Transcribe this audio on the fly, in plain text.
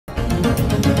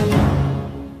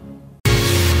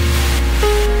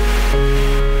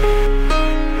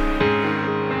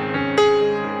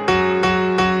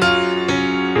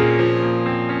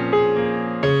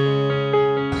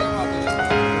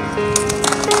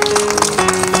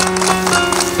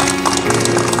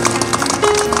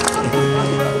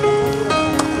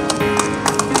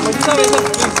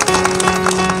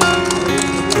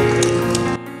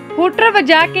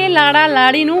ਵਜਾ ਕੇ ਲਾੜਾ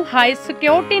ਲਾੜੀ ਨੂੰ ਹਾਈ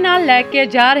ਸਿਕਿਉਰਿਟੀ नाल लैके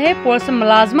जा रहे पुलिस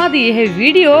मुलाजमां दी यह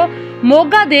वीडियो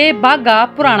मोगा दे बागा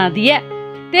पुराना दी है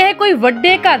ते कोई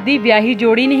वड्डे घर दी ब्याही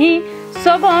जोड़ी नहीं,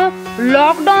 सगों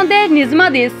लॉकडाउन दे नियमां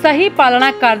दी सही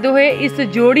पालना करदे हुए इस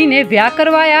जोड़ी ने ब्याह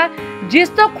करवाया,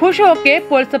 जिस तो खुश होके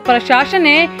पुलिस प्रशासन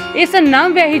ने इस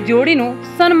नव ब्याही जोड़ी नूं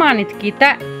सन्मानित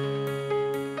कीता।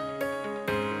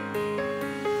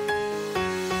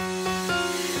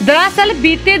 दरअसल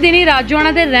बीते दिनी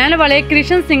राजोआणा दे रहण वाले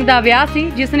कृष्ण सिंह दा विआह सी,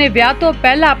 जिसने विआह तो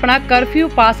पहला अपना कर्फ्यू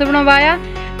पास बनवाया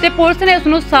ते पुलिस ने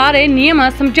उसनूं सारे नियम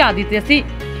समझा दिते सी,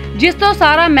 जिस तो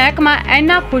सारा महकमा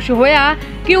इन्ना खुश होया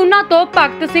कि उन्हां तो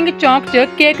भगत सिंह चौक च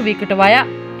केक भी कटवाया।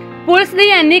 पुलिस दी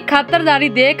इन्नी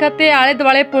खातरदारी देख ते आले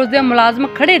दुआले पुलिस दे मुलाजम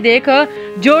खड़े देख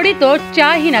जोड़ी तो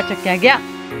चाह ही ना चक्या गया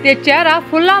ते चेहरा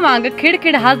फुल्लां वांग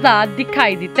खिड़खिड़ हसदा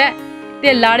दिखाई दिता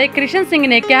ते लाड़े कृष्ण सिंह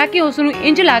ने कहा कि उसनूं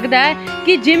इंज लगदा है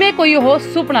कि जिवें कोई ओह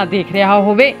सुपना देख रहा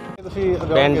होवे।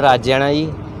 पिंड राजियाणा जी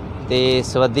ते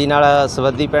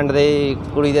सवद्दी पिंड दे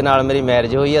कुड़ी दे नाल मेरी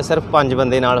मैरिज हुई है, सिर्फ 5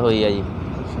 बंदे नाल हुई है जी,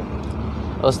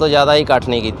 उस तो ज़्यादा ही इकट्ठ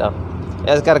नहीं कीता,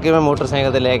 इस करके मैं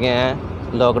मोटरसाइकिल ते लैके आया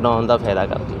लॉकडाउन का फायदा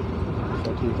करके।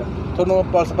 ठीक है, तुहानूं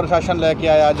पुलिस प्रशासन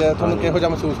लैके आया अज, तुहानूं किहो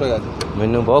जिहा महसूस होया जी?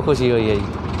 मैनूं बहुत खुशी हुई है जी,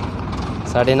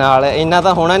 साडे नाल इन्ना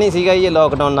तां होना नहीं सीगा जी,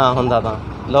 लॉकडाउन ना हुंदा तां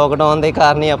लॉकडाउन के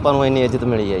कारण ही आपां नूं इन्नी इज्जत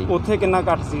मिली है जी। उत्थे किन्ना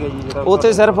घट सीगा जी? जिहड़ा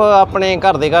उत्थे सिर्फ अपने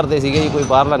घर दे सीगे जी, कोई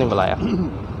बाहरला नहीं बुलाया।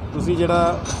 तुसीं जिहड़ा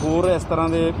होर इस तरह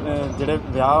दे जिहड़े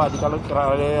विआह अजकल करा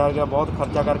रहे आ बहुत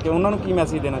खर्चा करके उन्हां नूं की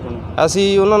मैसेज देना चाहुंदे? असीं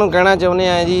उन्हां नूं कहना चाहुंदे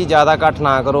आ जी ज़्यादा घट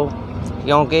ना करो,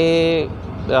 क्योंकि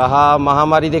आह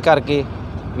महामारी दे करके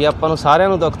भी आपां नूं सारिआं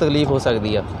नूं दुख तकलीफ हो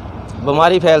सकदी आ,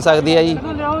 बीमारी फैल सकदी है जी,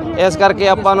 इस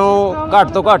करके आपां नूं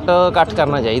घट तो घट इकट्ठ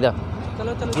करना चाहिए।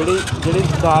 ਜਿਹੜੀ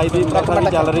ਦਾਜ ਦੀ ਪ੍ਰਥਾ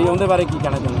ਚੱਲ ਰਹੀ ਹੈ ਉਹਦੇ ਬਾਰੇ ਕੀ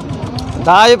ਕਹਿਣਾ ਚਾਹੁੰਦੇ?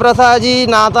 ਦਾਜ ਪ੍ਰਥਾ ਜੀ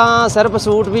ਨਾ ਤਾਂ ਸਿਰਫ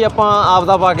ਸੂਟ ਵੀ ਆਪਾਂ ਆਪ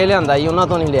ਦਾ ਪਾ ਕੇ ਲਿਆਂਦਾ ਜੀ, ਉਹਨਾਂ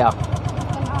ਤੋਂ ਨਹੀਂ ਲਿਆ,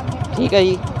 ਠੀਕ ਹੈ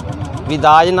ਜੀ, ਵੀ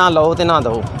ਦਾਜ ਨਾ ਲਓ ਤੇ ਨਾ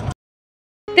ਦਿਓ।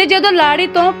 ਤੇ ਜਦੋਂ ਲਾੜੀ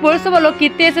ਤੋਂ ਪੁਲਿਸ ਵੱਲੋਂ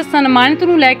ਕੀਤੇ ਇਸ ਸਨਮਾਨਿਤ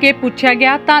ਨੂੰ ਲੈ ਕੇ ਪੁੱਛਿਆ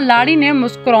ਗਿਆ ਤਾਂ ਲਾੜੀ ਨੇ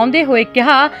ਮੁਸਕਰਾਉਂਦੇ ਹੋਏ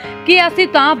ਕਿਹਾ ਕਿ ਅਸੀਂ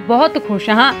ਤਾਂ ਬਹੁਤ ਖੁਸ਼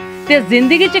ਹਾਂ ਤੇ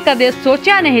ਜ਼ਿੰਦਗੀ 'ਚ ਕਦੇ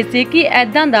ਸੋਚਿਆ ਨਹੀਂ ਸੀ ਕਿ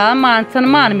ਐਦਾਂ ਦਾ ਮਾਨ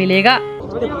ਸਨਮਾਨ ਮਿਲੇਗਾ।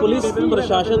 पुलिस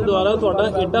प्रशासन द्वारा तुहाडा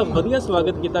एडा वधिया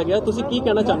स्वागत किया गया, तुसीं की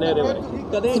कहना चाहते हो इहदे बारे?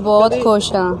 कदे बहुत खुश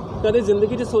हाँ, कदे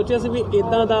जिंदगी च सोचिया सी भी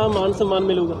इदां दा मान सम्मान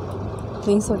मिलूगा?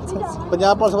 नहीं सोचा।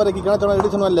 पंजाब पुलिस बारे की कहना चाहुंदे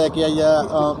जिहड़ी तुहानूं लैके आई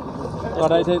आ,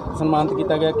 तुहाडा इत्थे सन्मानित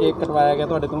किया गया, केक कटवाया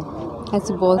गया तुहाडे तों?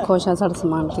 ਅਸੀਂ ਬਹੁਤ ਖੁਸ਼ ਹਾਂ, ਸਾਡਾ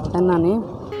ਸਨਮਾਨ ਕੀਤਾ ਇਹਨਾਂ ਨੇ।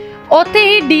 ਉੱਥੇ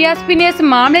ਹੀ ਡੀਐਸਪੀ ਨੇ ਇਸ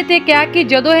ਮਾਮਲੇ ਤੇ ਕਿਹਾ ਕਿ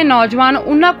ਜਦੋਂ ਇਹ ਨੌਜਵਾਨ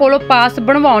ਉਹਨਾਂ ਕੋਲੋਂ ਪਾਸ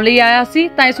ਬਣਵਾਉਣ ਲਈ ਆਇਆ ਸੀ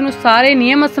ਤਾਂ ਇਸ ਨੂੰ ਸਾਰੇ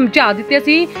ਨਿਯਮ ਸਮਝਾ ਦਿੱਤੇ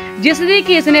ਸੀ, ਜਿਸ ਦੀ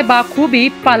ਕਿ ਇਸ ਨੇ ਬਾਖੂਬੀ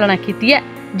ਪਾਲਣਾ ਕੀਤੀ ਹੈ,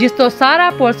 ਜਿਸ ਤੋਂ ਸਾਰਾ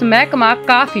ਪੁਲਿਸ ਮਹਿਕਮਾ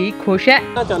ਕਾਫੀ ਖੁਸ਼ ਹੈ।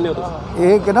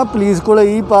 ਇਹ ਕਹਿੰਦਾ ਪੁਲਿਸ ਕੋਲੇ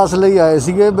ਹੀ ਪਾਸ ਲਈ ਆਏ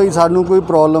ਸੀਗੇ ਬਈ ਸਾਨੂੰ ਕੋਈ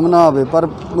ਪ੍ਰੋਬਲਮ ਨਾ ਆਵੇ, ਪਰ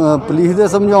ਪੁਲਿਸ ਦੇ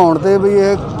ਸਮਝਾਉਣ ਤੇ ਬਈ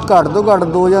ਇਹ ਘੱਟ ਤੋਂ ਘੱਟ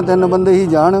 2 ਜਾਂ 3 ਬੰਦੇ ਹੀ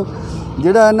ਜਾਣ,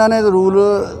 ਜਿਹੜਾ ਇਹਨਾਂ ਨੇ ਰੂਲ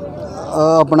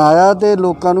अपनाया तो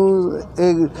लोगों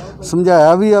समझाया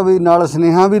भी आ, भी नाल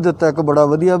स्नेहा भी दिता एक बड़ा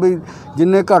वधिया भी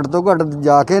जिन्हें घट तो घट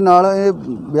जाके नाल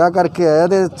ब्याह करके आया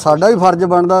तो साडा भी फर्ज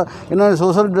बनता, इन्होंने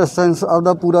सोशल डिस्टेंस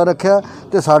आपदा पूरा रखा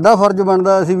तो साडा फर्ज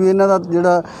बनता असी भी इन्हां दा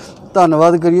जिहड़ा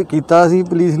धन्नवाद कीता सी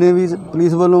पुलिस ने भी,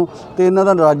 पुलिस वालों तो इन्हां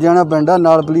दा राजियाणा पिंड आ,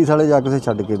 नाल पुलिस वाले जाके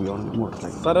छड्ड के भी आउणगे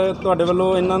मोटरसाइकिल। सर तुहाडे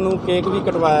वल्लों इन्हां नूं केक भी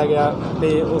कटवाया गया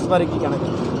तो उस बारे की कहना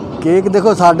चाहुंदे? केक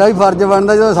देखो साडा भी फर्ज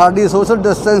बनता जो साडी सोशल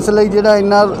डिस्टेंस लई जिहड़ा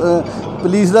इन्ना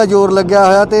पुलिस का जोर लग्या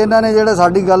होया ते इन्हां ने जिहड़ा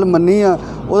साडी गल मन्नी आ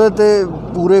ਉਹਦੇ ਤੇ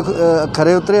पूरे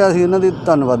खरे उतरे, ਅਸੀਂ ਇਹਨਾਂ ਦੇ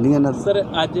ਧੰਨਵਾਦੀ ਹਾਂ। सर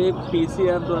अज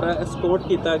पीसीआर द्वारा एस्कॉर्ट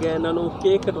किया गया, इन्हां नूं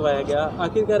केक कटवाया गया,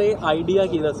 आखिरकार ये आइडिया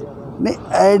किहदा सी? नहीं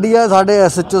आइडिया साढ़े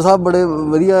SHO साहब बड़े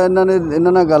वधिया, इन्होंने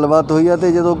इन्हां नाल गलबात हुई है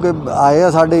तो जो कि आए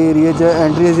साढ़े एरिए च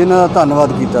एंट्री से इन्हां दा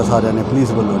धन्नवाद किया सारिਆਂ ने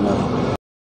पुलिस वालों इन्हां दा।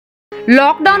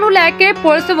 लॉकडाउन ਨੂੰ ਲੈ ਕੇ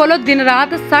ਪੁਲਿਸ ਵੱਲੋਂ ਦਿਨ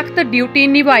ਰਾਤ ਸਖਤ ਡਿਊਟੀ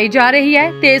ਨਿਭਾਈ ਜਾ ਰਹੀ ਹੈ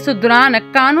ਤੇ ਇਸ ਦੌਰਾਨ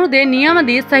ਕਾਨੂੰਨ ਦੇ ਨਿਯਮਾਂ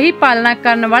ਦੀ ਸਹੀ ਪਾਲਣਾ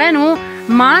ਕਰਨ ਵਾਲਿਆਂ ਨੂੰ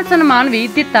ਮਾਨ ਸਨਮਾਨ ਵੀ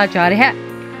ਦਿੱਤਾ ਜਾ ਰਿਹਾ ਹੈ।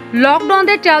 लॉकडाउन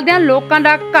ਦੇ ਚੱਲਦਿਆਂ ਲੋਕਾਂ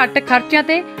ਦਾ ਘੱਟ ਖਰਚਿਆਂ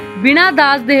ਤੇ ਬਿਨਾਂ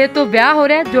ਦਾਜ ਦੇਹ ਤੋਂ ਵਿਆਹ ਹੋ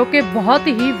ਰਿਹਾ, ਜੋ ਕਿ ਬਹੁਤ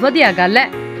ਹੀ ਵਧੀਆ ਗੱਲ ਹੈ।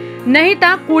 ਨਹੀਂ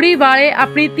ਤਾਂ ਕੁੜੀ ਵਾਲੇ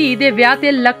ਆਪਣੀ ਧੀ ਦੇ ਵਿਆਹ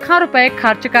ਤੇ ਲੱਖਾਂ ਰੁਪਏ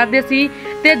ਖਰਚ ਕਰਦੇ ਸੀ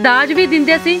ਤੇ ਦਾਜ ਵੀ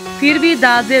ਦਿੰਦੇ ਸੀ, ਫਿਰ ਵੀ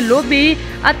ਦਾਜ ਦੇ ਲੋਭੀ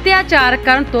ਅਤਿਆਚਾਰ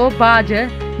ਕਰਨ ਤੋਂ ਬਾਜ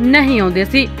ਨਹੀਂ ਆਉਂਦੇ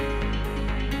ਸੀ।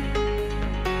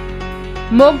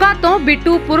 मोगा तो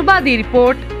बिट्टू पुरबा दी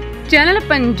रिपोर्ट, चैनल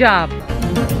पंजाब।